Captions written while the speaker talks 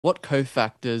What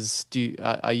cofactors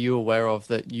are you aware of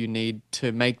that you need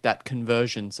to make that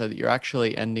conversion so that you're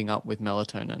actually ending up with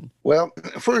melatonin? Well,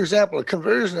 for example, a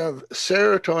conversion of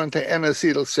serotonin to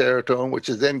N-acetylserotonin, which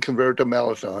is then converted to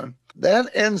melatonin, that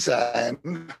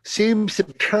enzyme seems to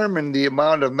determine the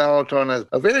amount of melatonin.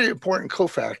 A very important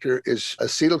cofactor is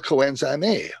acetyl coenzyme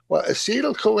A. Well,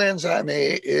 acetyl coenzyme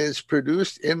A is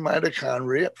produced in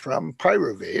mitochondria from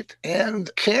pyruvate,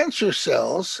 and cancer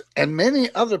cells and many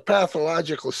other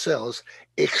pathological cells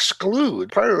exclude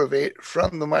pyruvate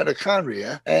from the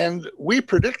mitochondria. And we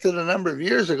predicted a number of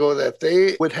years ago that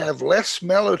they would have less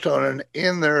melatonin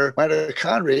in their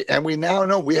mitochondria. And we now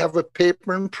know, we have a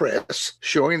paper in press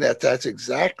showing that that's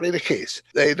exactly the case.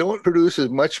 They don't produce as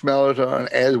much melatonin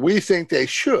as we think they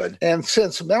should. And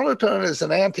since melatonin is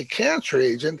an anti-cancer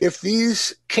agent, if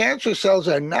these cancer cells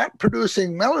are not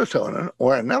producing melatonin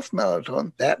or enough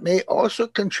melatonin, that may also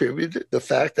contribute to the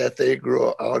fact that they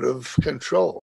grow out of control.